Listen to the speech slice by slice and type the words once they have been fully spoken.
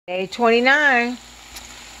Day 29.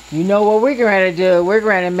 You know what we're going to do? We're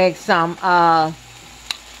going to make some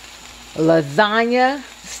lasagna,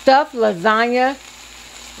 stuffed lasagna,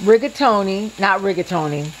 rigatoni, not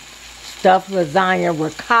rigatoni, stuffed lasagna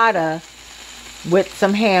ricotta with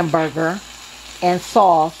some hamburger and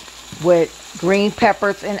sauce with green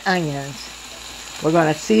peppers and onions. We're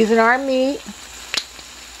going to season our meat.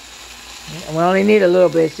 We only need a little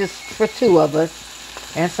bit. It's just for 2 of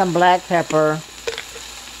us. And some black pepper.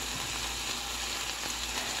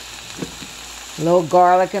 A little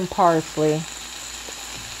garlic and parsley.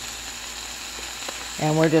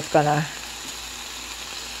 And we're just going to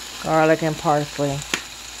garlic and parsley.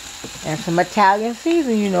 And some Italian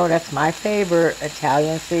seasoning. You know that's my favorite,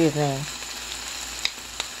 Italian seasoning.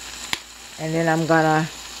 And then I'm going to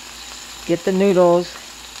get the noodles.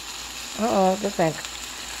 Uh-oh, this ain't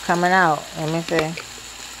coming out. Let me see.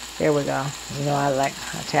 There we go. You know I like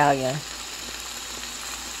Italian.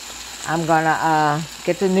 I'm going to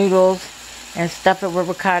get the noodles and stuff it with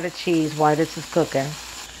ricotta cheese while this is cooking.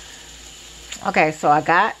 Okay, so I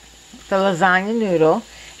got the lasagna noodle.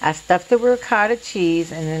 I stuffed it with ricotta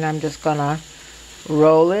cheese, and then I'm just going to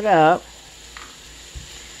roll it up.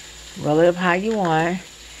 Roll it up how you want.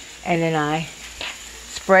 And then I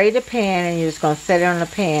spray the pan, and you're just going to set it on the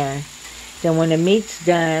pan. Then when the meat's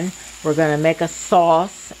done, we're going to make a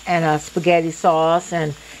sauce and a spaghetti sauce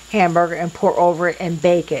and hamburger and pour over it and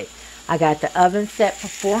bake it. I got the oven set for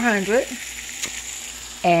 400.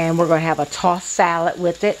 And we're going to have a tossed salad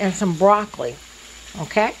with it and some broccoli.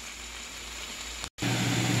 Okay?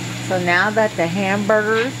 So now that the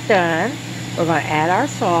hamburger is done, we're going to add our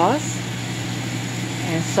sauce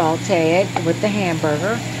and saute it with the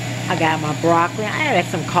hamburger. I got my broccoli. I added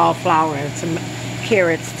some cauliflower and some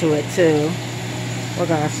carrots to it too. We're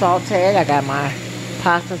going to saute it. I got my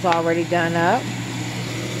pastas already done up.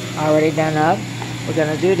 We're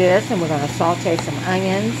going to do this, and we're going to saute some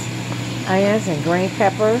onions and green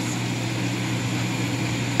peppers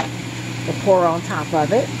to pour on top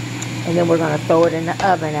of it. And then we're going to throw it in the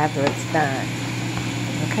oven after it's done.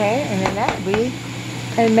 Okay, and then that will be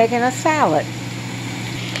and making a salad.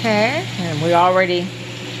 Okay, and we already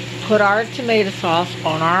put our tomato sauce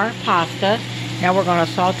on our pasta. Now we're going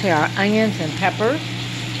to saute our onions and peppers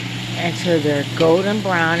until they're golden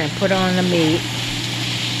brown and put on the meat.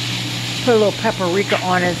 Put a little paprika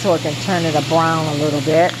on it so it can turn it a brown a little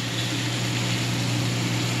bit.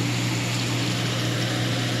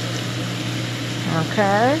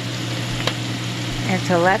 Okay,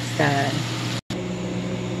 until that's done.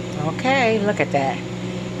 Okay, look at that.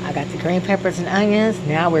 I got the green peppers and onions.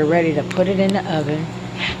 Now we're ready to put it in the oven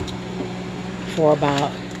for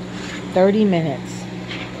about 30 minutes.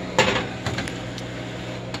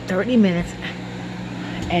 30 minutes.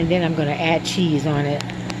 And then I'm going to add cheese on it.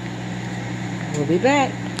 We'll be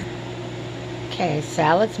back. Okay,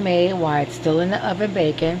 salad's made while it's still in the oven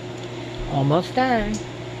baking. Almost done.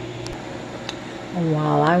 And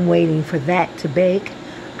while I'm waiting for that to bake,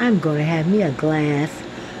 I'm going to have me a glass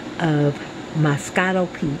of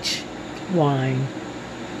Moscato Peach wine.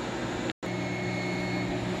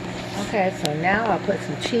 Okay, so now I'll put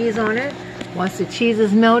some cheese on it. Once the cheese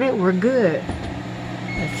is melted, we're good.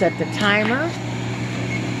 Let's set the timer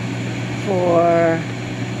for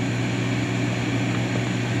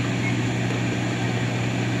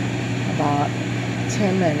about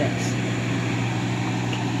 10 minutes.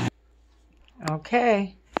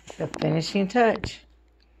 Okay, the finishing touch.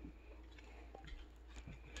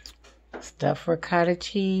 Stuffed ricotta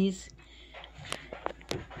cheese,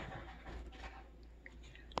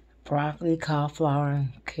 broccoli, cauliflower,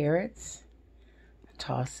 and carrots,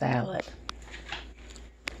 tossed salad.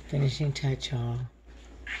 Finishing touch, y'all,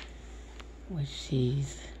 with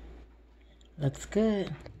cheese. Looks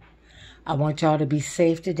good. I want y'all to be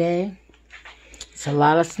safe today. It's a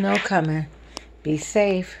lot of snow coming. Be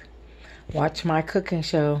safe. Watch my cooking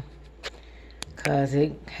show, because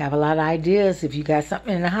it have a lot of ideas. If you got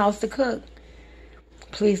something in the house to cook,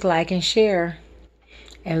 please like and share,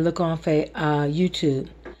 and look on YouTube.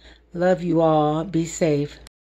 Love you all. Be safe.